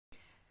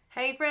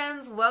Hey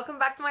friends, welcome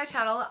back to my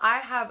channel. I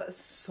have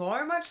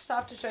so much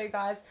stuff to show you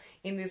guys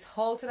in this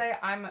haul today.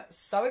 I'm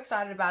so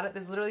excited about it.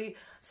 There's literally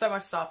so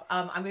much stuff.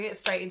 I'm gonna get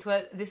straight into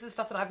it. This is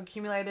stuff that I've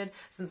accumulated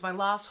since my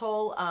last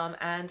haul,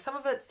 and some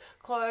of it's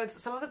clothes,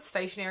 some of it's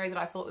stationery that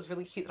I thought was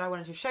really cute that I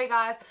wanted to show you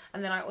guys.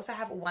 And then I also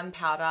have one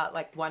powder,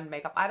 like one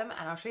makeup item,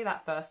 and I'll show you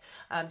that first,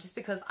 just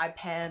because I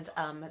panned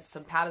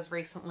some powders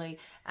recently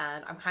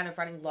and I'm kind of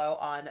running low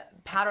on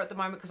powder at the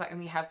moment because I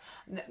only have,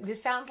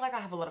 this sounds like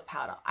I have a lot of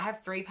powder. I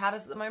have 3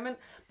 powders at the moment,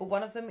 but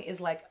one of them is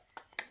like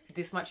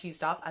this much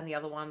used up and the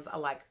other ones are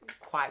like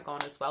quite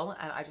gone as well,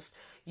 and I just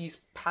use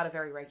powder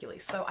very regularly.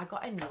 So I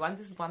got a new one.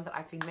 This is one that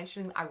I've been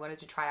mentioning I wanted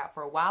to try out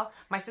for a while.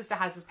 My sister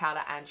has this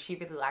powder and she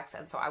really likes it,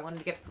 and so I wanted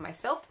to get it for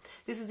myself.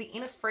 This is the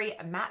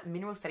Innisfree Matte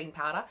Mineral Setting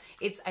Powder.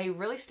 It's a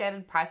really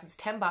standard price. It's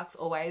 10 bucks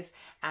always,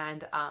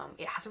 and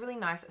it has a really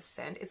nice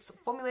scent. It's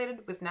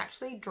formulated with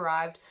naturally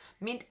derived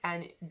mint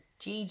and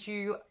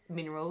Jeju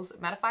minerals,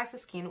 mattifies the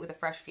skin with a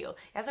fresh feel. It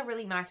has a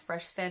really nice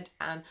fresh scent,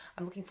 and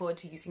I'm looking forward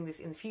to using this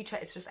in the future.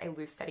 It's just a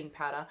loose setting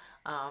powder,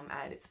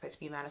 and it's supposed to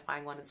be a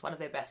mattifying one. It's one of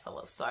their best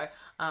sellers. So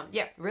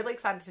yeah, really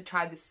excited to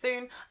try this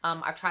soon.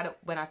 I've tried it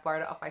when I've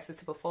borrowed it off my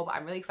sister before, but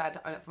I'm really excited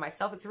to own it for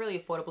myself. It's really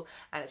affordable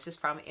and it's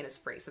just from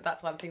Innisfree. So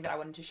that's one thing that I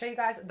wanted to show you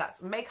guys.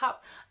 That's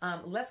makeup.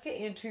 Let's get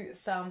into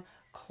some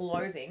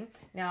clothing.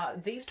 Now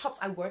these tops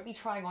I won't be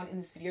trying on in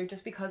this video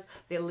just because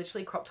they're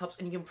literally crop tops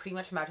and you can pretty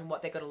much imagine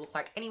what they're going to look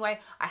like anyway.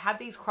 I had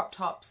these crop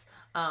tops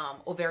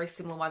or very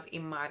similar ones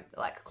in my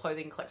like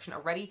clothing collection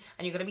already,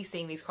 and you're going to be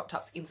seeing these crop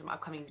tops in some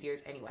upcoming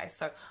videos anyway,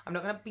 so I'm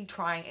not going to be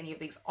trying any of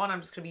these on.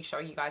 I'm just going to be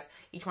showing you guys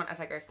each one as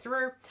I go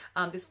through.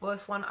 This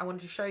first one I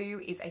wanted to show you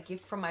is a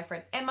gift from my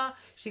friend Emma.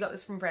 She got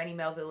this from Brandy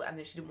Melville and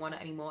then she didn't want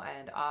it anymore,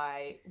 and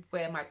I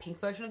wear my pink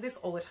version of this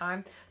all the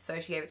time, so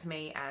she gave it to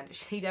me and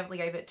she definitely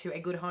gave it to a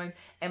good home.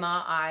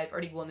 Emma, I've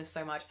already worn this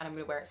so much and I'm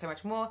going to wear it so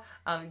much more.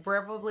 You've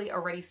probably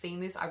already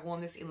seen this. I've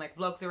worn this in like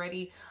vlogs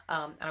already,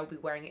 and I'll be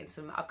wearing it in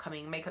some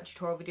upcoming makeup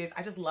tutorial videos.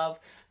 I just love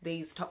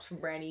these tops from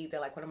Brandy. They're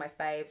like one of my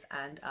faves,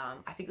 and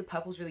I think the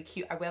purple's really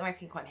cute. I wear my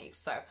pink one heaps,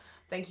 so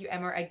thank you,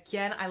 Emma.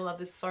 Again, I love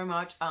this so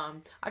much.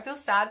 I feel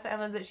sad for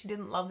Emma that she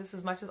didn't love this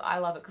as much as I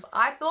love it, because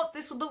I thought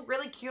this would look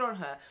really cute on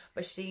her,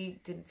 but she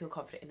didn't feel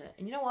confident in it.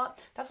 And you know what?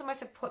 That's the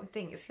most important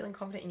thing, is feeling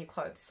confident in your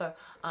clothes. So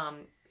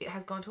it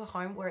has gone to a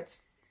home where it's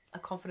a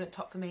confident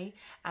top for me,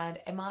 and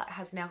Emma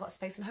has now got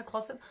space in her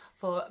closet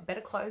for better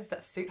clothes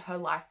that suit her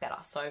life better.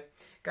 So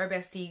go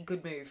bestie,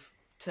 good move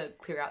to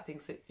clear out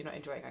things that you're not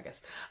enjoying, I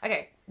guess.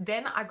 Okay,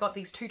 then I got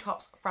these 2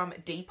 tops from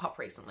Depop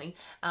recently,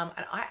 and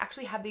I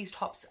actually had these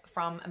tops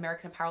from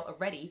American Apparel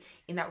already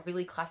in that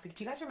really classic,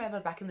 do you guys remember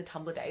back in the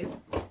Tumblr days?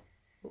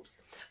 Oops.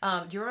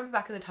 Do you remember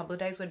back in the Tumblr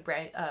days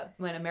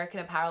when American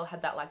Apparel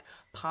had that like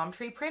palm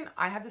tree print?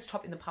 I have this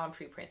top in the palm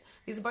tree print.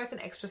 These are both an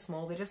extra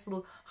small. They're just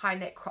little high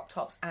neck crop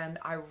tops, and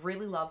I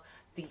really love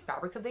the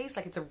fabric of these.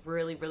 Like, it's a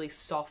really, really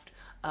soft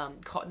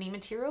cottony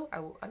material. I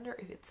wonder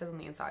if it says on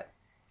the inside.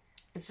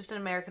 It's just an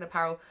American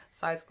Apparel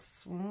size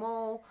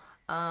small,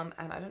 and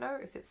I don't know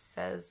if it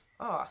says,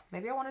 oh,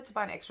 maybe I wanted to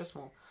buy an extra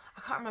small. I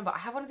can't remember. I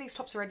have one of these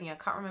tops already. I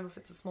can't remember if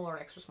it's a small or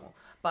an extra small.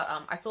 But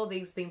I saw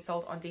these being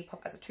sold on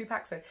Depop as a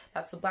 2-pack. So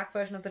that's the black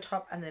version of the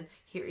top, and then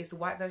here is the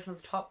white version of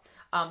the top.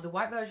 The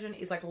white version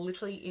is like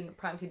literally in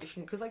prime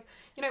condition, because like,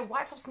 you know,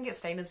 white tops can get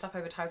stained and stuff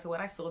over time. So when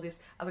I saw this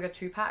as like a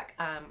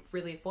 2-pack,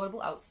 really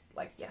affordable, I was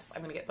like, yes,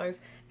 I'm gonna get those.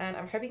 And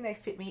I'm hoping they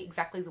fit me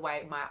exactly the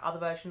way my other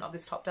version of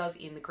this top does,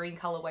 in the green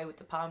colorway with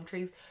the palm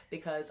trees,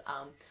 because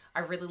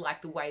I really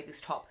like the way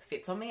this top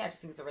fits on me. I just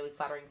think it's a really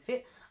flattering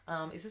fit.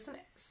 Is this an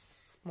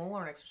small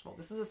or an extra small?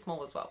 This is a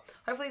small as well.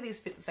 Hopefully these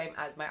fit the same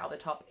as my other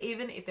top.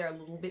 Even if they're a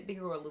little bit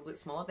bigger or a little bit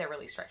smaller, they're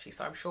really stretchy,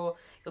 so I'm sure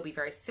it'll be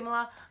very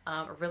similar.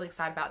 I'm really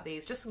excited about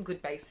these. Just some good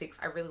basics.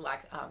 I really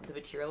like the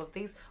material of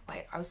these.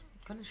 Wait, I was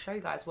going to show you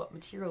guys what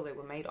material they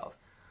were made of.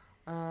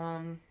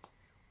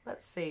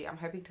 Let's see. I'm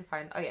hoping to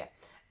find, oh yeah,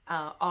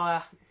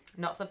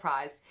 not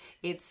surprised.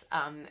 It's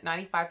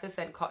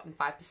 95% cotton,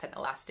 5%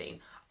 elastane.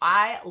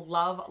 I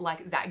love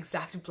like that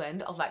exact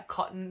blend of like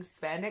cotton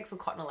spandex or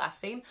cotton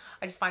elastane.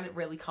 I just find it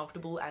really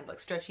comfortable and like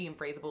stretchy and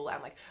breathable,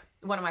 and like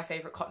one of my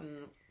favorite cotton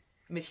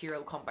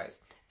material combos.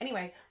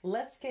 Anyway,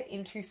 let's get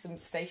into some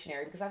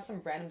stationery, because I have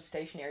some random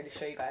stationery to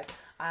show you guys.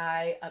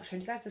 I showed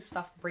you guys this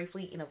stuff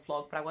briefly in a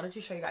vlog, but I wanted to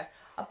show you guys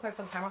up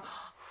close on camera.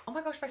 Oh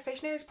my gosh, my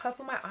stationery is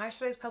purple, my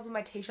eyeshadow is purple,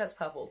 my t-shirt's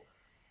purple.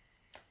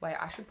 Wait,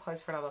 I should pose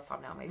for another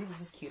thumbnail. Maybe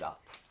this is cuter.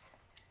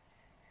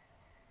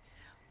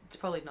 It's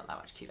probably not that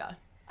much cuter.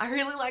 I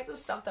really like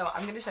this stuff though.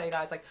 I'm going to show you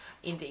guys like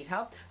in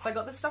detail. So I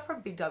got this stuff from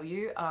Big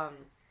W, and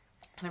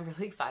I'm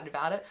really excited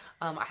about it.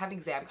 I have an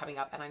exam coming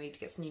up and I need to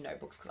get some new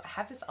notebooks, because I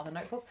have this other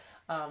notebook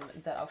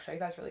that I'll show you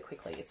guys really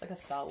quickly. It's like a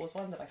Star Wars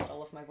one that I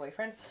stole off my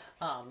boyfriend,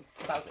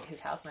 because I was at his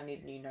house and I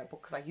need a new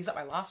notebook because I used up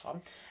my last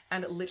one.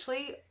 And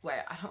literally,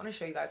 wait, I don't want to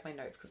show you guys my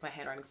notes because my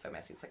handwriting is so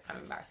messy. It's like kind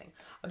of embarrassing.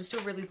 I'll just do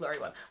a really blurry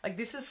one. Like,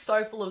 this is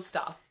so full of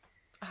stuff.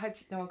 I hope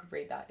no one could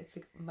read that. It's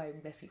like my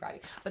messy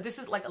writing. But this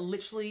is like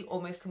literally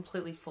almost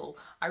completely full.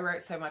 I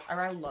wrote so much. I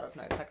write a lot of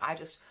notes. Like, I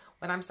just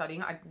when I'm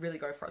studying, I really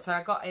go for it. So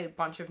I got a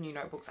bunch of new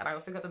notebooks, and I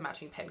also got the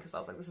matching pen because I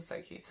was like, this is so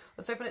cute.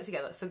 Let's open it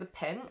together. So the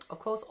pen, of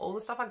course, all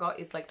the stuff I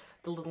got is like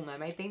the Little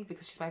Mermaid theme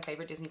because she's my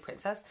favorite Disney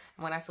princess.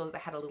 And when I saw that they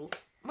had a little,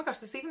 oh my gosh,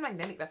 this is even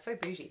magnetic. That's so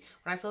bougie.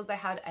 When I saw that they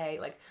had a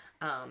like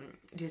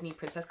Disney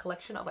princess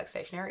collection of like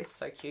stationery, it's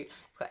so cute.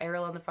 It's got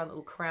Ariel on the front,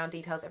 little crown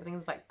details.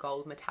 Everything's like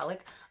gold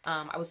metallic.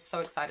 I was so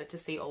excited to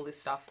see all this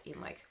stuff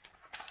in like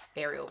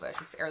Ariel version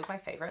because Ariel's my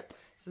favorite.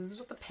 So this is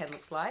what the pen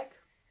looks like.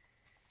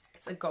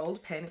 It's a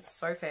gold pen. It's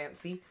so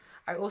fancy.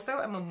 I also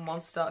am a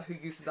monster who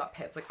uses up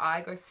pens. Like, I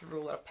go through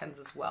a lot of pens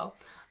as well.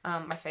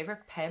 My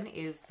favorite pen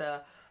is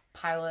the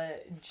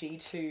Pilot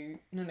G2.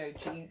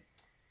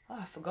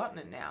 I've forgotten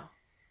it now.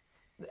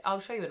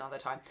 I'll show you another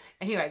time.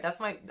 Anyway,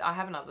 I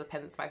have another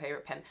pen that's my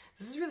favorite pen.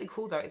 This is really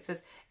cool though. It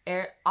says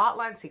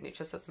Artline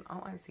Signature. So it's an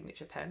Artline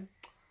Signature pen.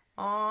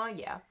 Oh,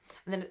 yeah.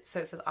 And then it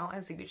says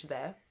Artline Signature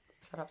there.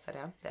 Is that upside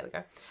down? There we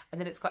go.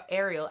 And then it's got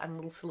Ariel and a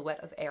little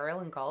silhouette of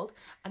Ariel in gold.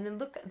 And then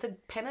look, the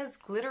pen has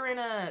glitter in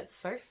it. It's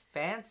so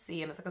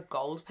fancy, and it's like a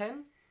gold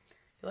pen.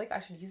 I feel like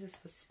I should use this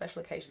for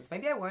special occasions.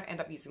 Maybe I won't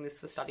end up using this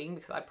for studying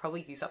because I'd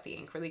probably use up the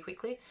ink really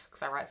quickly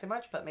because I write so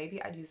much, but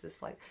maybe I'd use this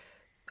for like,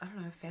 I don't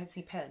know, a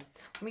fancy pen.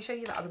 Let me show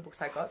you the other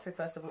books I got. So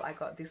first of all, I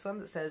got this one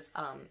that says,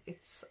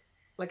 it's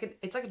like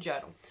a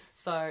journal.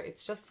 So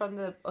it's just from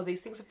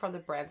these things are from the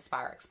brand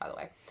Spyrex, by the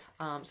way.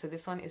 So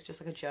this one is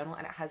just like a journal,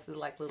 and it has the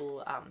like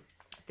little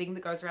thing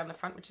that goes around the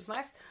front, which is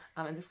nice.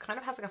 And this kind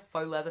of has like a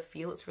faux leather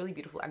feel. It's really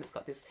beautiful, and it's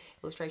got this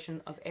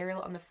illustration of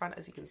Ariel on the front,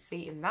 as you can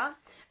see in that.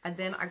 And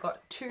then I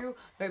got 2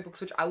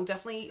 notebooks, which I will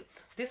definitely,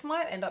 this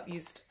might end up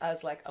used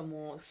as like a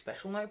more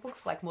special notebook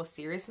for like more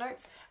serious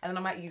notes, and then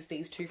I might use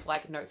these 2 for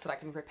like notes that I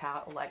can rip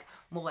out, or like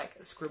more like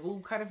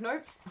scribble kind of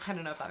notes. I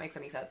don't know if that makes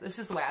any sense. It's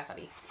just the way I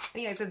study.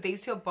 Anyway, so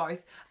these 2 are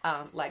both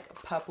like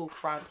purple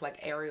front, like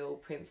Ariel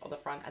prints on the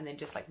front, and then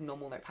just like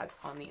normal notepads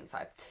on the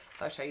inside.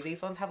 So I'll show you.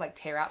 These ones have like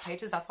tear out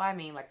pages. That's why I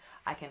mean like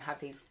I can have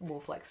these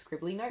more for like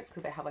scribbly notes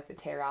because they have like the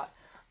tear out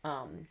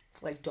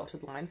like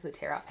dotted line for the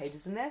tear out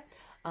pages in there.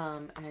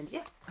 And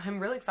yeah, I'm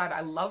really excited.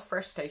 I love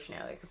fresh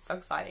stationery. Like, it's so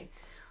exciting.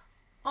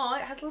 Oh,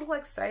 it has little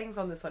like sayings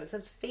on this one. It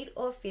says feet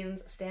or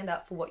fins, stand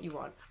up for what you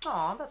want.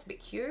 Oh, that's a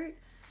bit cute.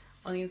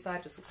 On the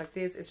inside, just looks like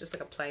this. It's just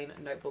like a plain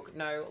notebook.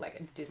 No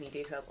like Disney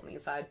details on the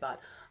inside, but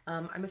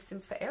I'm a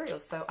simp for Ariel,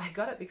 so I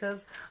got it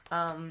because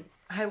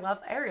I love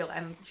Ariel,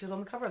 and she was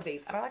on the cover of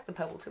these, and I like the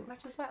purple too. It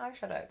matches my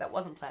eyeshadow. That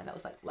wasn't planned. That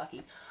was like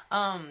lucky.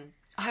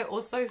 I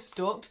also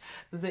stalked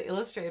the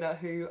illustrator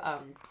who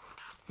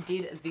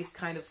did this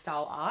kind of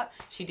style art.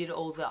 She did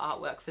all the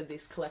artwork for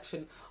this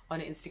collection on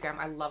Instagram.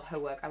 I love her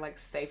work. I like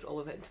saved all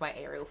of it into my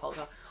Ariel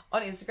folder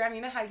on Instagram.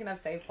 You know how you can have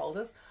saved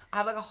folders? I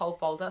have like a whole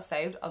folder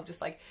saved of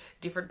just like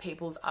different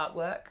people's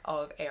artwork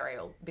of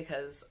Ariel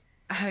because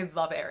I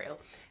love Ariel.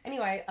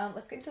 Anyway,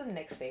 let's get into the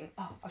next thing.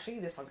 Oh, I'll show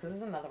you this one because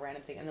this is another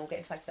random thing, and then we'll get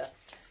into like the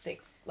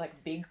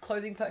like big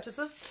clothing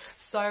purchases.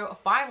 So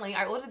finally,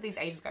 I ordered these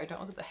ages ago.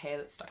 Don't look at the hair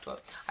that's stuck to it.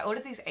 I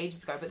ordered these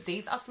ages ago, but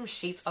these are some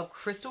sheets of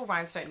crystal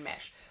rhinestone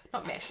mesh.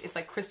 Not mesh, it's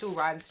like crystal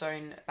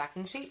rhinestone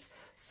backing sheets.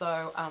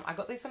 So I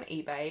got these on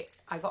eBay.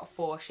 I got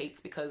 4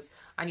 sheets because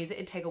I knew that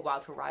it'd take a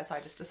while to arrive, so I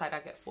just decided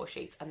I'd get 4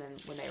 sheets, and then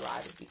when they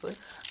arrive it'd be good.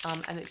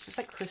 And it's just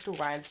like crystal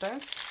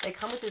rhinestones. They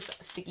come with this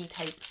sticky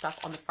tape stuff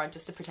on the front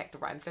just to protect the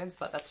rhinestones,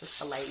 but that's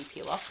just a lady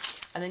peel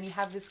off. And then you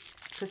have this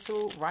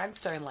crystal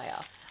rhinestone layer,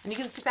 and you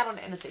can stick that on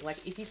anything.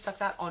 Like if you stuck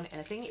that on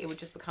anything, it would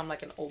just become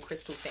like an all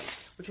crystal thing,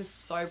 which is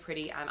so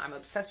pretty, and I'm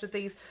obsessed with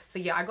these. So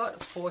yeah, I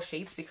got 4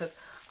 sheets because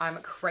I'm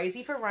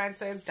crazy for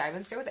rhinestones.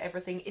 Diamonds go with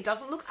everything. It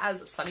doesn't look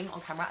as stunning on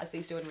camera as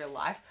these do in real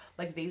life.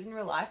 Like these in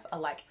real life are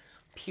like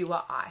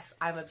pure ice.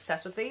 I'm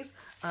obsessed with these,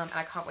 and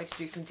I can't wait to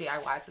do some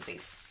DIYs with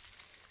these.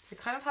 They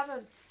kind of have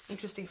an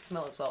interesting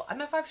smell as well. I don't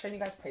know if I've shown you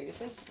guys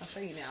previously. I'll show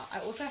you now. I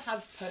also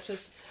have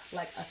purchased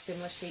like a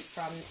similar sheet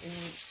from,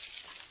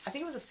 I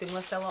think it was a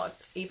similar seller on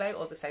eBay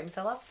or the same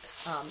seller,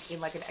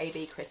 in like an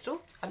AB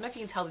crystal. I don't know if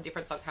you can tell the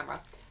difference on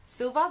camera.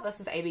 Silver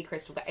versus AB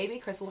crystal. The AB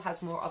crystal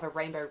has more of a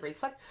rainbow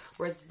reflect,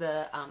 whereas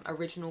the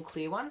original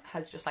clear one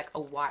has just like a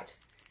white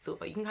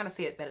silver. You can kind of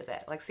see it better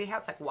there. Like, see how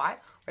it's like white,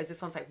 whereas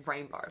this one's like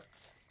rainbow.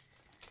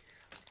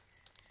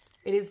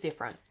 It is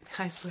different.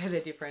 I swear they're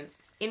different.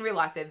 In real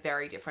life, they're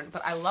very different,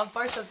 but I love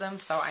both of them,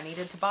 so I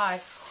needed to buy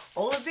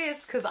all of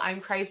this because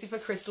I'm crazy for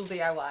crystal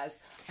DIYs.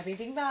 I've been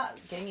thinking about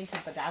getting into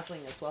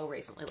bedazzling as well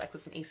recently, like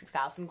with some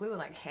E6000 glue and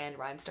like hand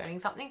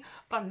rhinestoning something,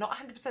 but I'm not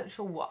 100%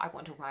 sure what I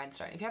want to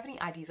rhinestone. If you have any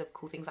ideas of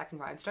cool things I can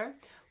rhinestone,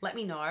 let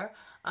me know.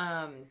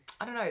 I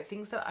don't know,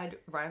 things that I'd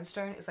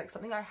rhinestone is like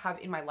something I have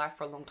in my life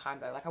for a long time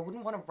though. Like I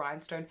wouldn't want to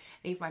rhinestone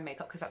any of my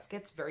makeup because that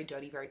gets very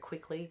dirty very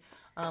quickly.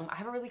 I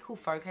have a really cool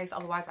phone case,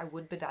 otherwise I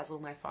would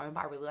bedazzle my phone,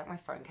 but I really like my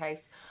phone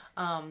case.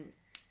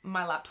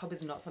 My laptop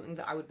is not something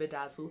that I would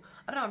bedazzle.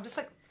 I don't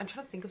know, I'm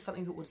trying to think of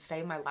something that would stay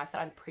in my life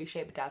that I'd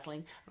appreciate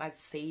bedazzling and I'd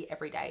see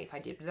every day if I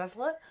did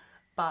bedazzle it,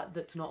 but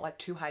that's not like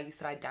too high use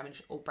that I'd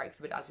damage or break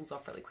the bedazzles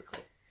off really quickly.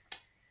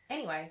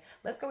 Anyway,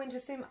 let's go into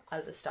some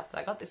other stuff that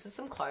I got. This is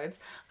some clothes.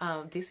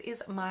 This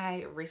is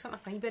my recent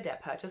Honey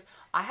Birdette purchase.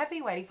 I have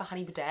been waiting for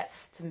Honey Birdette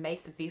to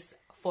make this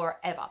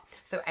forever.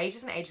 So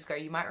ages and ages ago,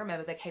 you might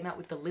remember they came out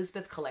with the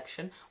Lisbeth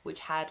collection, which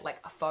had like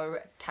faux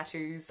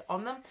tattoos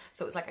on them.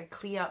 So it was like a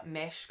clear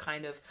mesh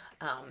kind of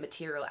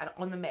material, and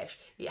on the mesh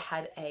it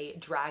had a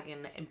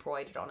dragon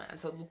embroidered on it, and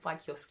so it looked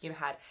like your skin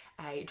had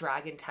a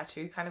dragon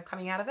tattoo kind of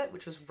coming out of it,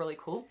 which was really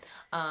cool.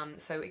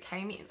 So it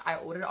came in, I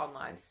ordered it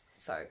online.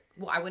 So,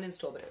 well, I went in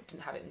store, but it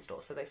didn't have it in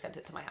store, so they sent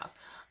it to my house.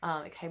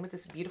 It came with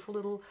this beautiful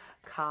little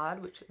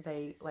card, which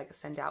they like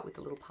send out with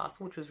the little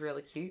parcel, which was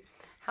really cute.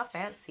 How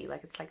fancy!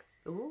 Like, it's like,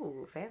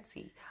 ooh,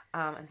 fancy.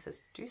 And it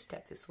says, "Do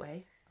step this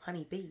way,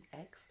 honey bee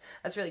X."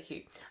 That's really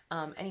cute.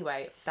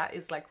 Anyway, that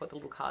is like what the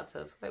little card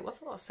says. Wait,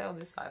 what's what I'll say on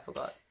this side? I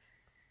forgot.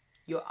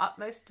 "Your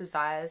utmost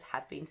desires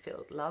have been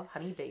filled. Love,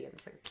 honey bee." And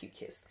it's like a cute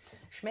kiss.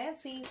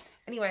 Schmancy.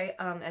 Anyway,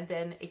 and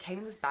then it came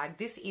in this bag.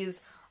 This is,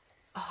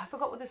 oh, I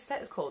forgot what this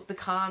set is called. The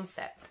Khan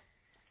set.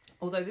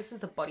 Although this is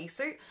the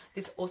bodysuit,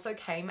 this also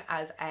came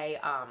as a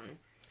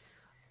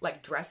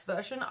like dress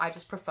version. I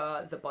just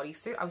prefer the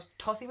bodysuit. I was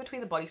tossing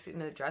between the bodysuit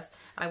and the dress,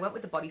 and I went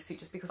with the bodysuit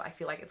just because I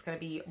feel like it's going to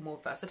be more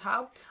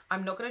versatile.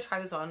 I'm not going to try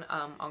this on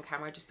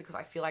camera just because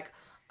I feel like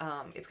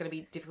it's going to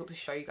be difficult to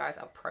show you guys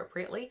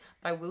appropriately,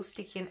 but I will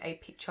stick in a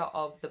picture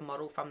of the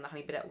model from the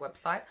Honey Birdette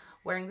website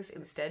wearing this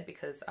instead,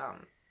 because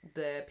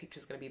the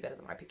picture's going to be better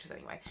than my pictures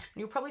anyway. And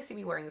you'll probably see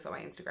me wearing this on my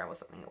Instagram or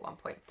something at one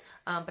point.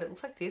 But it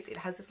looks like this. It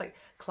has this like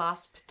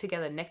clasped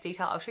together neck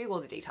detail. I'll show you all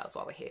the details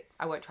while we're here.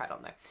 I won't try it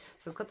on though.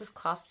 So it's got this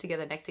clasped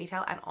together neck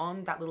detail, and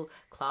on that little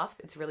clasp,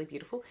 it's really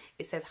beautiful.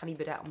 It says Honey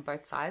Birdette on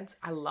both sides.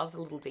 I love the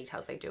little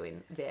details they do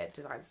in their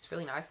designs. It's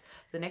really nice.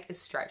 The neck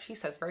is stretchy,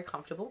 so it's very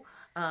comfortable.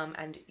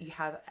 And you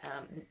have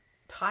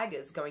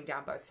tigers going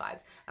down both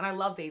sides, and I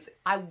love these.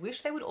 I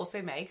wish they would also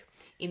make,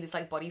 in this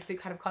like bodysuit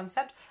kind of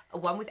concept,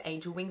 one with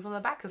angel wings on the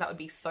back, because that would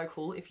be so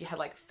cool if you had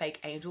like fake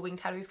angel wing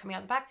tattoos coming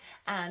out the back.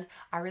 And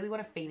I really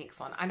want a phoenix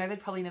one. I know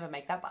they'd probably never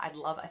make that, but I'd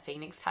love a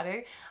phoenix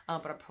tattoo.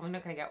 But I'm probably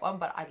not going to get one,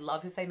 but I'd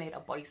love if they made a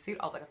bodysuit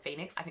of like a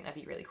phoenix. I think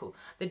that'd be really cool.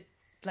 The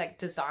like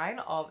design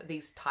of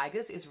these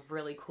tigers is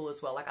really cool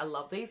as well. Like, I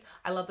love these.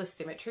 I love the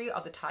symmetry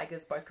of the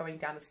tigers both going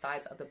down the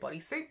sides of the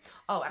bodysuit.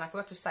 Oh, and I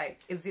forgot to say,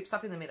 it zips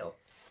up in the middle.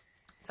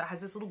 So it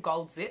has this little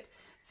gold zip.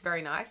 It's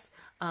very nice.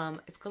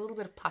 It's got a little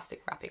bit of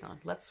plastic wrapping on.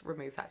 Let's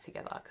remove that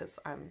together because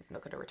I'm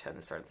not going to return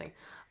this or anything.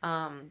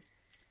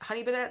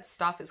 Honey Birdette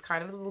stuff is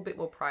kind of a little bit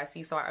more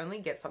pricey, so I only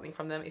get something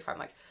from them if I'm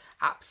like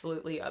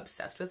absolutely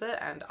obsessed with it,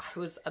 and I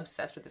was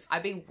obsessed with this.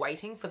 I've been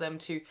waiting for them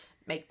to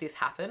make this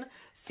happen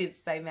since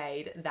they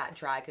made that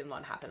dragon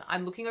one happen.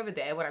 I'm looking over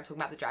there when I'm talking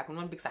about the dragon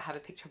one because I have a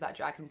picture of that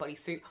dragon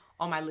bodysuit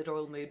on my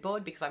literal mood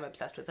board because I'm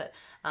obsessed with it.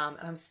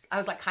 And I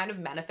was like kind of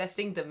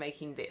manifesting them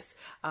making this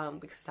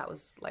because that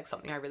was like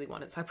something I really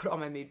wanted, so I put it on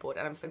my mood board,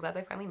 and I'm so glad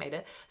they finally made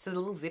it. So the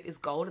little zip is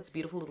gold. It's a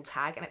beautiful little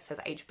tag, and it says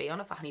HB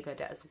on it for Honey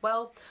Birdette as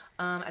well.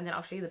 And then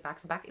I'll show you the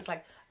back. The back is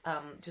like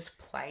just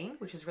plain,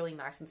 which is really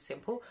nice and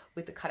simple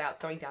with the cutouts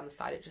going down the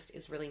side. It just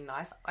is really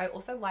nice. I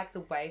also like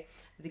the way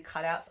the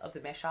cutouts of the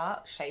mesh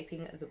are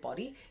shaping the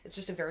body. It's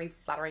just a very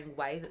flattering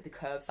way that the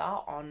curves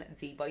are on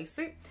the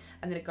bodysuit,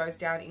 and then it goes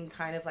down in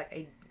kind of like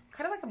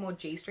a more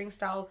G-string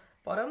style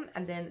bottom,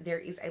 and then there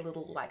is a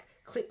little like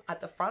clip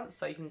at the front,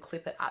 so you can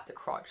clip it at the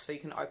crotch, so you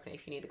can open it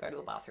if you need to go to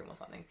the bathroom or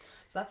something.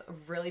 So that's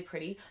really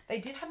pretty. They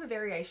did have a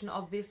variation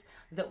of this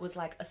that was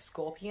like a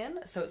scorpion,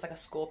 so it's like a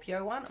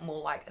Scorpio one,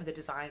 more like the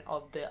design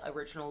of the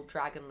original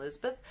Dragon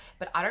Lisbeth,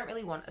 but I don't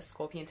really want a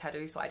scorpion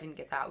tattoo, so I didn't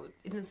get that.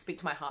 It didn't speak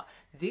to my heart.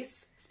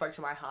 This spoke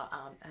to my heart,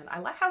 and I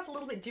like how it's a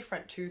little bit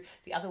different to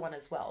the other one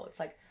as well. It's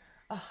like,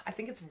 oh, I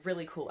think it's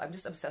really cool. I'm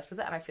just obsessed with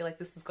it, and I feel like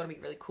this is going to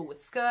be really cool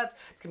with skirts.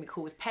 It's going to be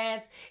cool with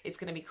pants. It's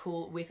going to be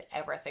cool with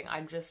everything.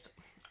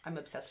 I'm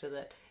obsessed with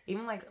it.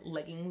 Even like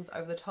leggings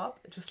over the top,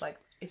 just like,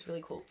 it's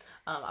really cool.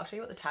 I'll show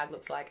you what the tag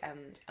looks like,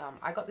 and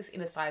I got this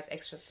in a size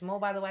extra small,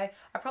 by the way.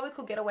 I probably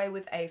could get away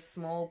with a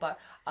small, but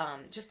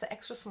just the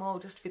extra small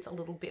just fits a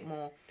little bit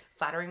more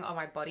flattering on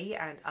my body,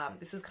 and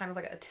this is kind of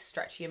like a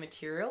stretchier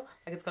material.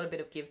 Like, it's got a bit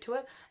of give to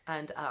it,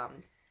 and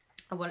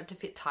I want it to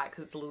fit tight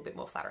because it's a little bit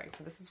more flattering.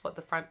 So this is what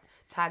the front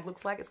tag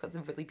looks like. It's got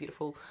the really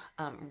beautiful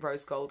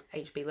rose gold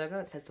HB logo.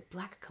 It says the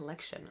Black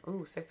Collection.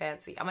 Ooh, so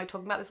fancy. I'm like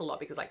talking about this a lot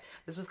because like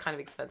this was kind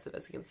of expensive,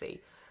 as you can see.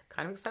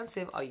 Kind of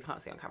expensive. Oh, you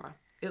can't see on camera.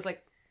 It was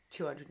like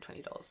 $220.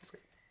 It's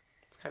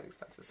kind of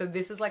expensive. So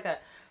this is like a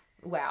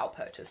wow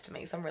purchase to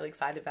me, so I'm really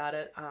excited about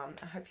it.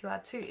 I hope you are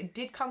too. It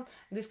did come,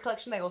 this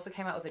collection, they also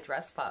came out with a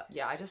dress, but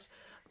yeah,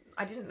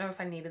 I didn't know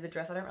if I needed the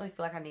dress. I don't really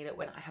feel like I need it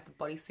when I have the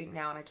bodysuit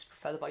now, and I just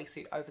prefer the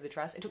bodysuit over the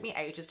dress. It took me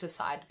ages to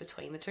decide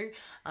between the two.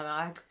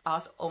 I had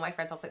asked all my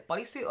friends, I was like,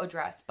 bodysuit or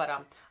dress? But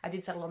I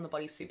did settle on the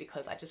bodysuit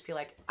because I just feel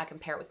like I can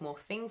pair it with more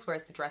things,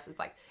 whereas the dress is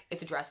like,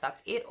 it's a dress,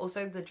 that's it.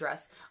 Also, the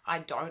dress, I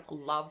don't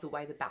love the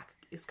way the back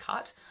is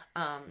cut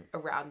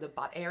around the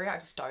butt area. I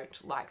just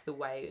don't like the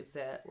way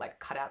the like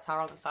cutouts are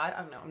on the side.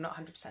 I don't know, I'm not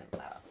 100%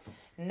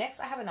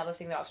 Next, I have another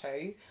thing that I'll show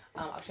you.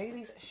 I'll show you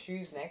these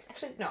shoes next.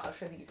 Actually, no, I'll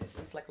show you this.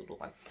 This is like a little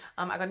one.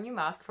 I got a new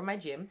mask from my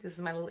gym. This is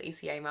my little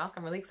ECA mask.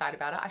 I'm really excited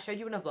about it. I showed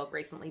you in a vlog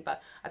recently,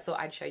 but I thought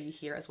I'd show you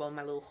here as well in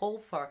my little haul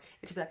for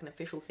it to be like an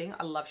official thing.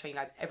 I love showing you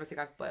guys everything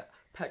I've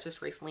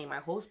purchased recently in my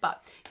hauls.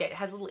 But yeah, it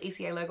has a little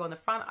ECA logo on the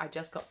front. I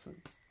just got some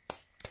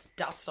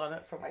dust on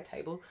it from my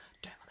table.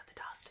 Don't look at the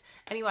dust.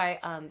 Anyway,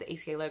 the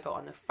ECA logo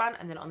on the front,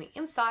 and then on the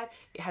inside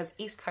it has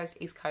East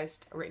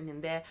Coast written in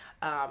there,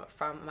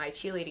 from my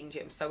cheerleading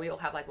gym. So we all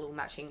have like little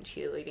matching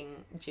cheerleading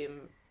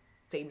gym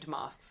themed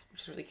masks,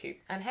 which is really cute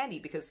and handy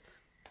because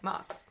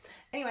masks.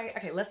 Anyway,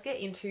 okay, let's get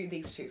into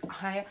these shoes.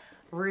 I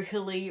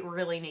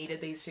really needed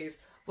these shoes.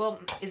 Well,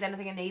 is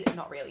anything a need?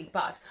 Not really,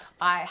 but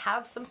I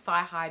have some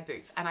thigh-high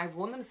boots and I've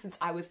worn them since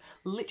I was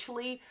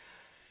literally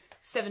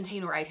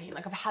 17 or 18.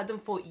 Like, I've had them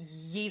for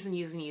years and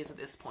years and years at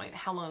this point.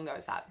 How long ago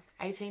is that?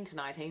 18 to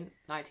 19,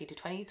 19 to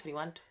 20,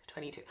 21 to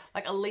 22.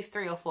 Like, at least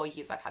 3 or 4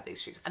 years I've had these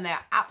shoes, and they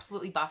are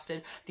absolutely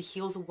busted. The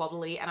heels are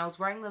wobbly, and I was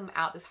wearing them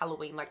out this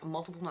Halloween like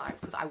multiple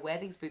nights because I wear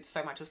these boots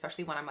so much,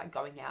 especially when I'm like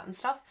going out and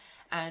stuff,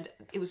 and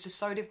it was just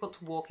so difficult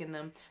to walk in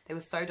them. They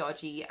were so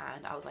dodgy,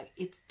 and I was like,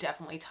 it's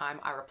definitely time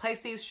I replace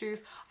these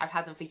shoes. I've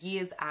had them for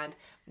years and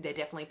they're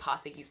definitely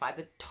past their use by.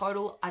 The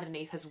total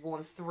underneath has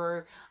worn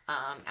through,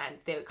 and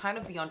they're kind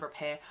of beyond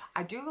repair.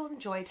 I do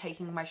enjoy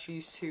taking my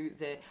shoes to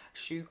the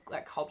shoe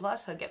like cobbler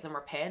to get them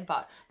repaired,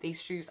 but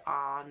these shoes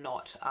are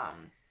not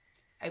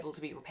able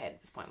to be repaired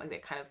at this point. Like, they're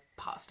kind of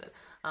past it.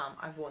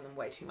 I've worn them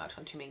way too much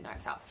on too many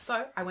nights out.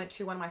 So I went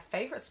to one of my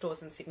favorite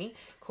stores in Sydney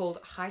called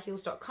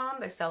highheels.com.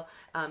 They sell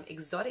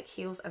exotic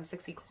heels and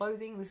sexy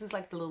clothing. This is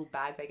like the little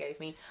bag they gave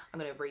me. I'm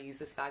going to reuse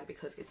this bag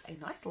because it's a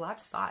nice large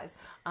size.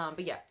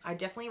 But yeah, I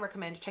definitely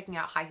recommend checking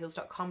out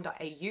highheels.com.au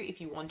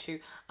if you want to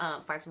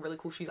find some really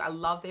cool shoes. I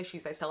love their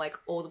shoes. They sell like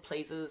all the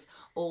Pleasers,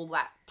 all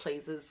that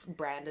Pleasers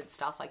branded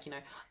stuff, like, you know,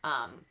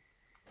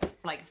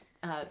 like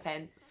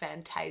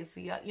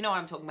Fantasia, you know what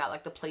I'm talking about,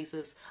 like the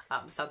Pleasers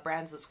sub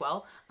brands as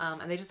well,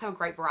 and they just have a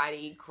great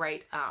variety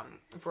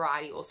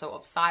also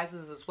of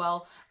sizes as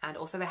well, and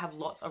also they have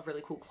lots of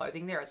really cool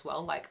clothing there as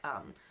well, like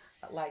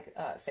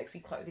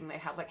sexy clothing. They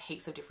have like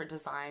heaps of different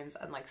designs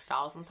and like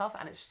styles and stuff,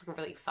 and it's just like a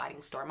really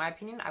exciting store in my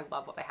opinion. I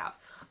love what they have.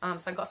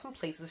 So I got some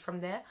Pleasers from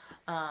there.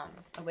 I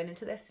went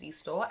into their city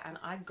store and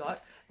I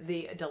got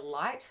the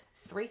Delight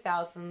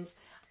 3000s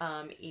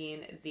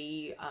in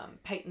the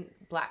patent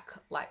black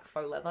like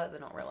faux leather. They're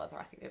not real leather,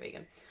 I think they're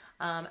vegan.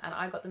 And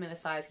I got them in a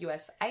size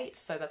US 8,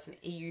 so that's an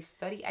EU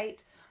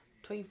 38,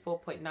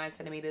 24.9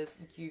 centimeters,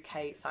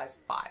 UK size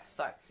 5.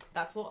 So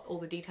that's what all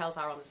the details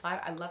are on the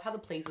side. I love how the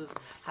Pleasers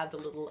have the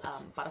little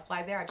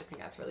butterfly there. I just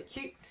think that's really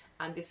cute.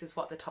 And this is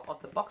what the top of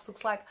the box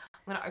looks like. I'm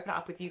going to open it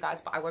up with you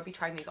guys, but I won't be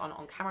trying these on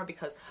camera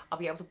because I'll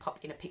be able to pop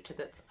in a picture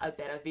that's a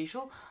better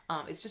visual.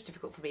 It's just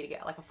difficult for me to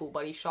get like a full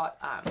body shot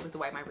with the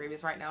way my room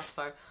is right now.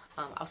 So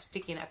I'll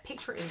stick in a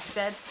picture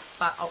instead,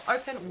 but I'll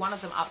open one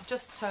of them up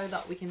just so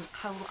that we can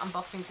have a little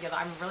unboxing together.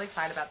 I'm really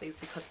excited about these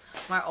because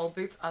my old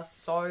boots are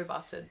so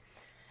busted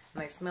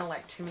and they smell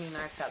like too many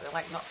nights out. They're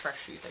like not fresh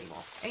shoes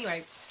anymore.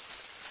 Anyway,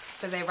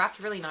 so they're wrapped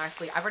really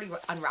nicely. I've already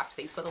unwrapped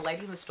these, but the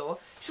lady in the store,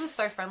 she was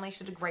so friendly.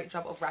 She did a great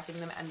job of wrapping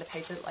them, and the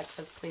paper like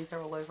says Pleaser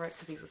all over it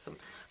because these are some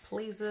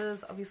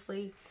Pleasers,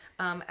 obviously.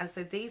 And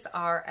so these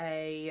are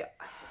a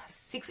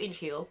 6-inch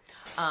heel,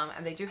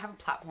 and they do have a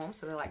platform,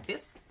 so they're like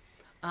this.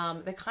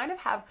 They kind of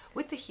have,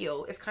 with the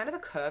heel, it's kind of a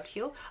curved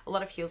heel. A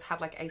lot of heels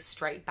have like a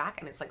straight back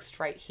and it's like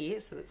straight here,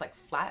 so it's like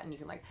flat and you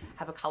can like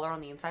have a color on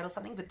the inside or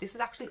something, but this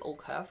is actually all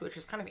curved, which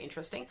is kind of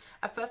interesting.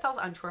 At first I was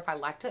unsure if I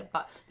liked it,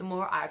 but the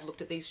more I've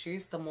looked at these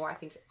shoes, the more I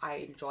think I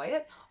enjoy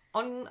it.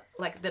 On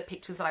like the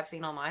pictures that I've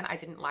seen online, I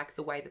didn't like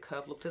the way the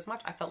curve looked as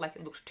much. I felt like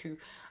it looked too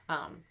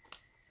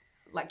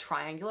like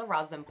triangular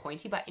rather than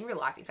pointy, but in real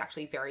life it's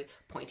actually very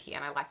pointy,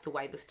 and I like the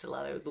way the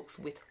stiletto looks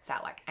with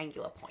that like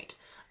angular point.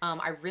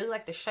 I really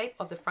like the shape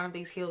of the front of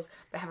these heels.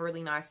 They have a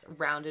really nice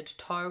rounded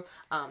toe,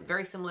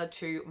 very similar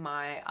to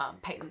my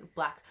patent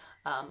black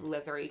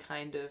leathery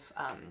kind of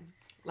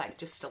like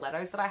just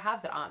stilettos that I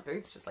have that aren't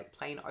boots, just like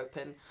plain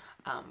open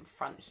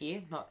front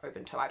here, not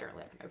open toe. I don't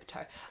really have an open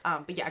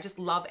toe, but yeah, I just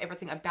love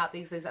everything about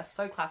these. These are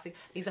so classic.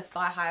 These are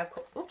thigh high, of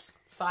course. Oops.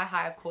 Thigh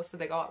high, of course, so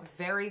they go up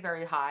very,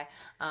 very high,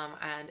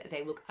 and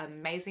they look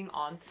amazing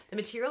on. The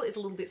material is a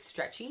little bit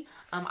stretchy.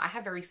 I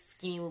have very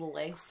skinny little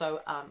legs,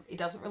 so it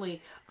doesn't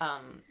really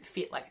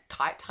fit like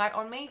tight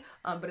on me,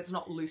 but it's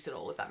not loose at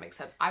all, if that makes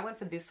sense. I went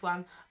for this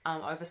one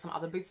over some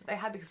other boots that they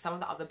had because some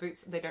of the other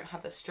boots, they don't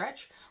have the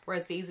stretch,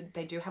 whereas these,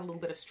 they do have a little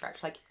bit of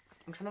stretch. Like,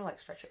 I'm trying to like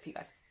stretch it for you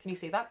guys. Can you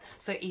see that?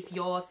 So if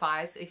your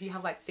thighs, if you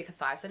have like thicker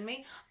thighs than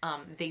me,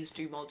 these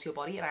do mold to your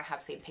body, and I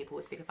have seen people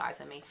with thicker thighs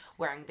than me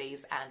wearing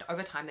these, and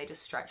over time they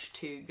just stretch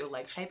to your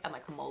leg shape and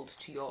like mold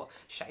to your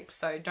shape.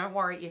 So don't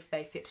worry if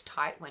they fit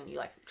tight when you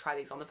like try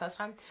these on the first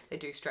time. They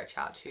do stretch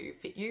out to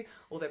fit you,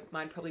 although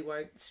mine probably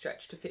won't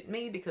stretch to fit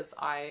me because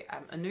I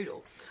am a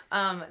noodle.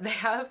 They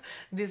have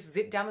this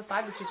zip down the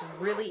side, which is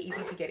really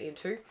easy to get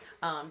into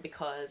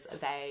because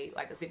they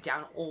like zip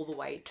down all the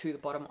way to the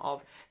bottom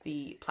of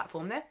the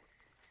platform there.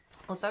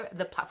 Also,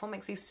 the platform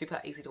makes these super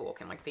easy to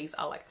walk in. Like, these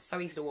are like so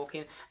easy to walk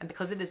in, and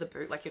because it is a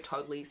boot, like, you're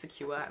totally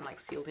secure and like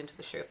sealed into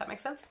the shoe, if that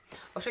makes sense.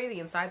 I'll show you the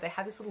inside. They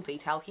have this little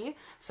detail here,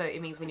 so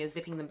it means when you're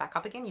zipping them back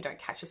up again, you don't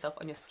catch yourself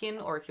on your skin,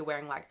 or if you're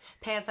wearing like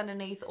pants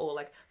underneath or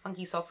like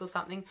funky socks or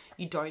something,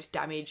 you don't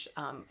damage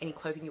any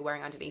clothing you're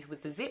wearing underneath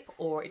with the zip,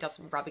 or it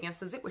doesn't rub against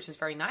the zip, which is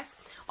very nice.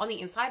 On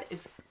the inside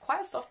is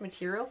quite a soft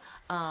material.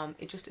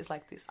 It just is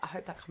like this. I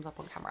hope that comes up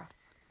on camera.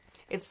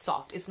 It's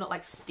soft. It's not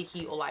like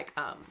sticky or like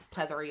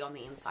pleathery on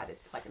the inside.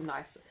 It's like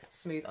nice,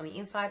 smooth on the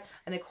inside,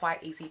 and they're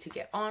quite easy to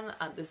get on.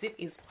 The zip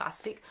is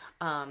plastic,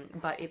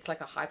 but it's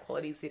like a high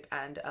quality zip,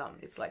 and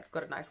it's like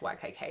got a nice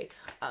YKK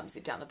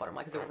zip down the bottom.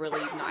 Like, it's a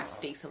really nice,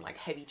 decent, like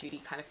heavy duty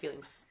kind of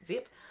feeling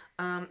zip.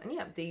 And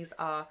yeah, these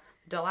are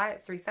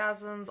Delight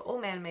 3000s, all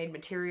man-made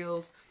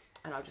materials,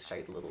 and I'll just show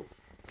you the little.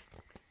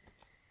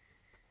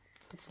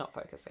 It's not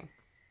focusing.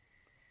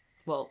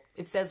 Well,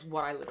 it says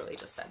what I literally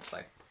just said, so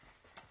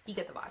you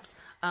get the vibes.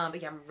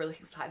 But yeah, I'm really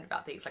excited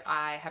about these. Like,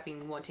 I have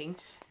been wanting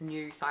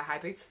new thigh-high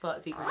boots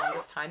for the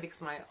longest time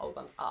because my old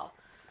ones are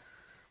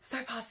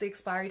so past the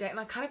expiry date, and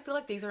I kind of feel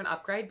like these are an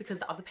upgrade because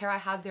the other pair I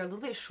have, they're a little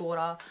bit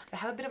shorter. They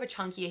have a bit of a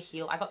chunkier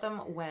heel. I got them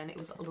when it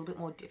was a little bit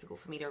more difficult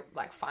for me to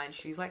like find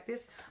shoes like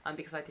this,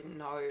 because I didn't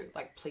know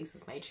like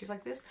places made shoes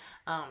like this.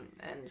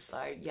 And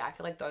so yeah, I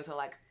feel like those are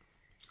like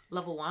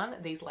level 1.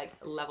 These like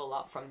level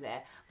up from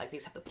there. Like,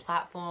 these have the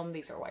platform,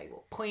 these are way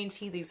more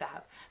pointy, these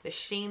have the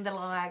sheen that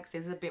I like.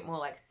 There's a bit more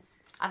like,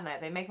 I don't know,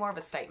 they make more of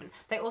a statement.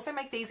 They also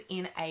make these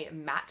in a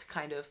matte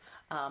kind of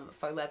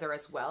faux leather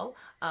as well,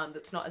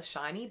 that's not as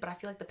shiny, but I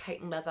feel like the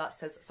patent leather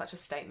says such a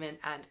statement,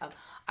 and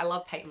I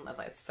love patent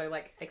leather. It's so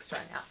like extra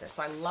and out there,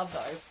 so I love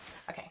those.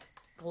 Okay,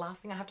 the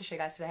last thing I have to show you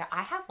guys today,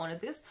 I have wanted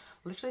this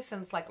literally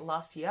since like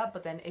last year,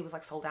 but then it was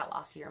like sold out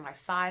last year in my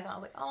size, and I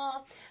was like,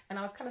 oh, and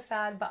I was kind of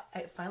sad, but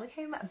it finally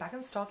came back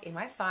in stock in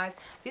my size.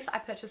 This I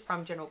purchased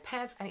from General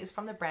Pants, and it is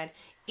from the brand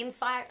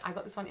Insight. I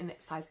got this one in the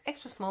size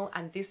extra small,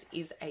 and this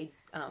is a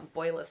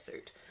boiler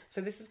suit.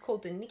 So this is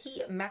called the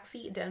Nikki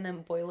Maxi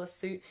Denim Boiler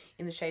Suit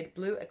in the shade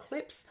Blue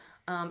Eclipse.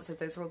 So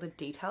those are all the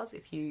details.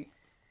 If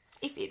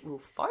it will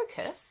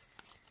focus,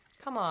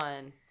 come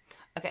on.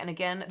 Okay, and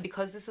again,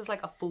 because this is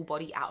like a full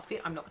body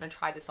outfit, I'm not going to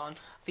try this on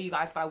for you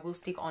guys, but I will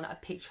stick on a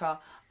picture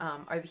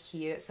over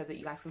here so that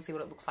you guys can see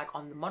what it looks like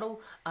on the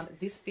model.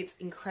 This fits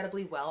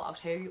incredibly well. I'll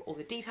tell you all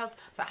the details.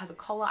 So it has a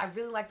collar. I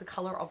really like the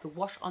color of the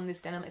wash on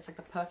this denim. It's like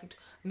the perfect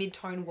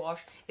mid-tone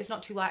wash. It's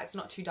not too light, it's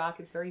not too dark.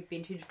 It's very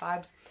vintage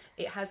vibes.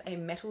 It has a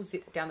metal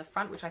zip down the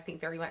front, which I think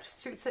very much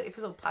suits it. If it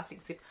was a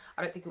plastic zip,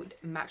 I don't think it would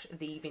match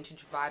the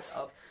vintage vibes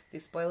of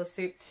this boiler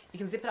suit. You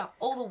can zip it up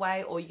all the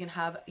way, or you can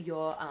have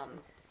your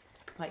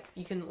like,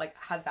 you can like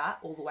have that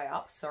all the way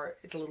up, so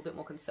it's a little bit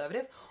more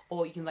conservative,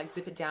 or you can like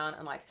zip it down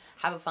and like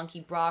have a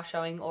funky bra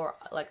showing, or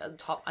like a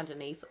top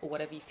underneath, or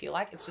whatever you feel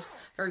like. It's just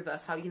very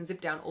versatile. You can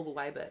zip down all the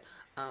way, but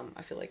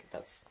I feel like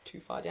that's too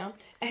far down.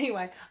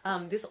 Anyway,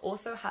 this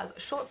also has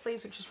short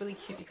sleeves, which is really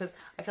cute because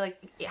I feel like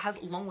it has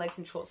long legs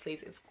and short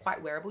sleeves. It's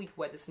quite wearable. You can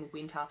wear this in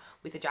winter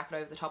with a jacket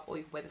over the top, or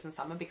you can wear this in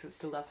summer because it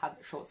still does have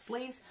short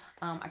sleeves.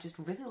 I just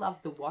really love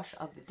the wash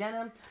of the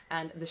denim,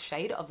 and the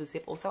shade of the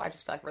zip also, I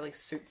just feel like really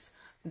suits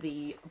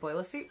the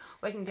boiler suit.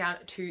 Working down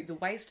to the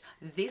waist,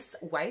 this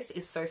waist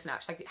is so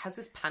snatched. Like, it has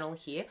this panel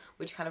here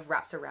which kind of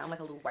wraps around like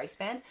a little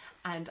waistband,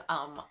 and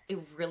it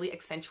really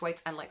accentuates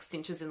and like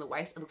cinches in the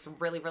waist. It looks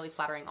really, really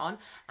flattering on.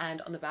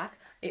 And on the back,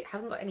 it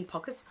hasn't got any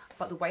pockets,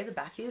 but the way the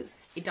back is,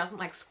 it doesn't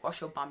like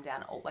squash your bum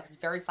down at all. Like, it's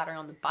very flattering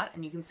on the butt,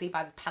 and you can see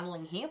by the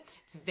paneling here,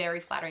 it's very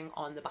flattering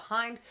on the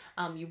behind.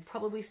 You'll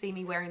probably see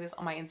me wearing this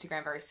on my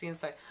Instagram very soon,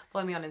 so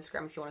follow me on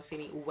Instagram if you want to see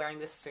me wearing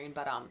this soon.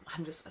 But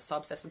I'm just so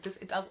obsessed with this.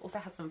 It does also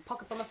have some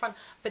pockets on the front,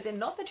 but they're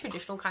not the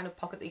traditional kind of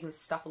pocket that you can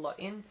stuff a lot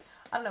in.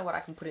 I don't know what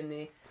I can put in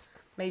there.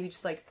 Maybe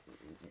just like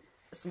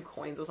some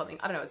coins or something.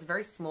 I don't know. It's a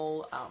very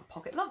small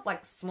pocket. Not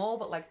like small,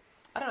 but like,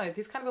 I don't know,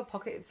 this kind of a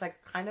pocket, it's like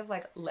kind of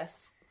like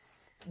less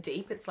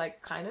deep. It's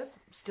like kind of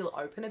still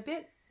open a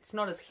bit. It's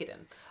not as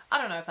hidden. I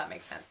don't know if that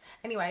makes sense.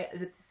 Anyway,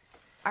 the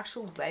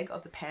actual leg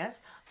of the pants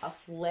are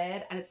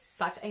flared, and it's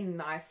such a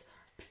nice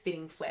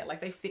fitting flare.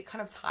 Like, they fit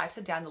kind of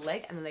tighter down the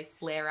leg, and then they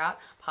flare out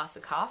past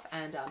the calf,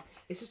 and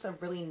it's just a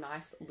really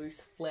nice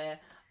loose flare.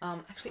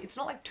 Actually, it's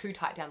not like too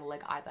tight down the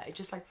leg either. It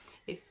just like,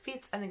 it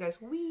fits and then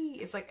goes wee.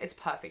 It's like, it's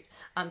perfect.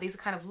 These are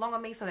kind of long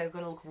on me, so they're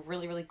going to look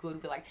really, really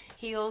good with like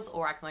heels,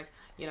 or I can like,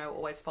 you know,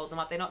 always fold them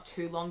up. They're not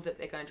too long that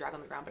they're going to drag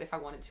on the ground, but if I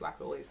wanted to, I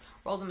could always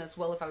roll them as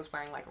well if I was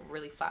wearing like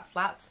really flat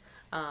flats.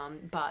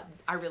 But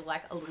I really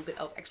like a little bit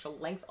of extra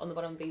length on the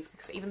bottom of these,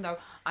 because even though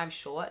I'm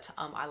short,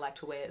 I like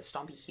to wear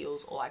stompy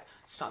heels or like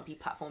stompy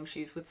platform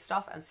shoes with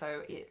stuff, and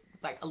so it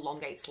like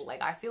elongates the leg,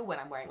 I feel, when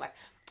I'm wearing like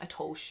a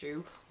tall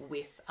shoe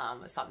with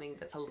something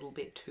that's a little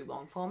bit too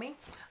long for me.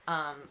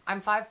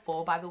 I'm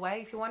 5'4", by the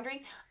way, if you're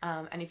wondering,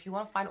 and if you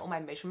want to find all my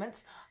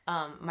measurements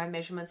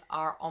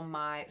are on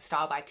my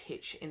Style by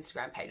Titch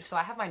Instagram page. So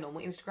I have my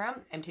normal Instagram,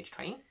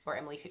 mtitch20 or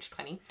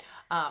emilytitch20.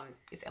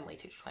 It's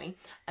emilytitch20,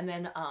 and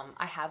then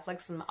I have like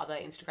some other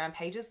Instagram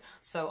pages.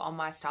 So on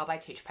my Style by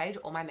Titch page,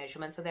 all my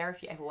measurements are there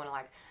if you ever want to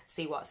like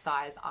see what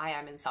size I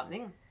am in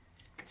something.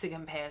 to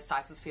compare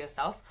sizes for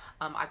yourself.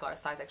 I got a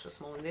size extra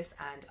small in this,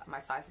 and my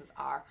sizes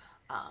are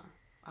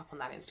up on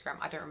that Instagram.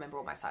 I don't remember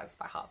all my sizes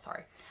by heart,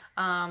 sorry.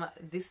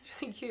 This is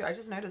really cute. I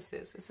just noticed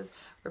this. It says,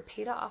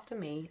 repeat it after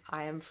me,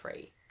 I am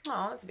free.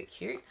 Oh, that's a bit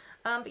cute.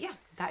 But yeah,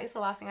 that is the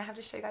last thing I have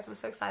to show you guys. I'm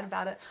so excited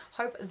about it.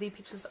 Hope the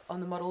pictures on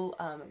the model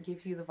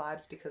give you the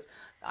vibes, because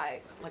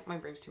my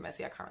room's too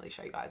messy. I can't really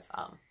show you guys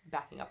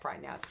backing up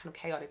right now. It's kind of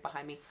chaotic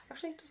behind me.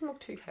 Actually, it doesn't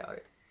look too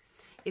chaotic.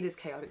 It is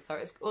chaotic though.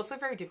 It's also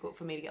very difficult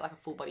for me to get like a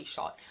full body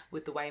shot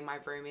with the way my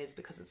room is,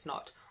 because it's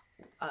not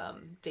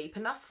deep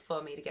enough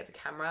for me to get the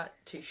camera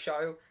to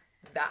show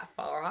that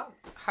far up.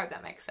 I hope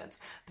that makes sense.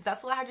 But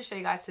that's all I had to show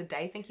you guys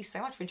today. Thank you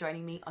so much for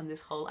joining me on this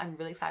haul. I'm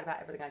really excited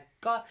about everything I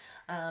got.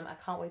 I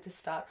can't wait to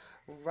start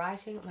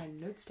writing my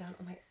notes down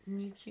on my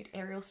new cute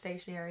Ariel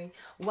stationery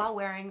while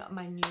wearing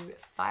my new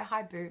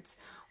thigh-high boots,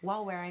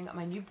 while wearing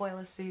my new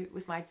boiler suit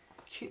with my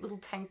cute little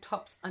tank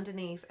tops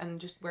underneath, and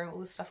just wearing all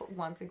this stuff at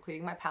once,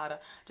 including my powder.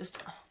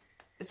 Just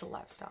it's a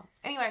lifestyle.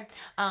 Anyway,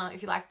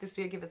 if you like this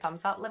video, give it a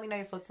thumbs up. Let me know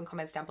your thoughts and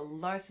comments down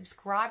below.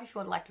 Subscribe if you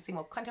would like to see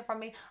more content from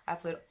me. I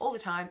upload all the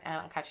time, and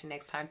I'll catch you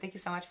next time. Thank you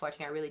so much for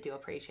watching. I really do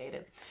appreciate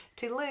it.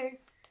 Toodaloo.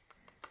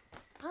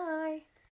 Bye.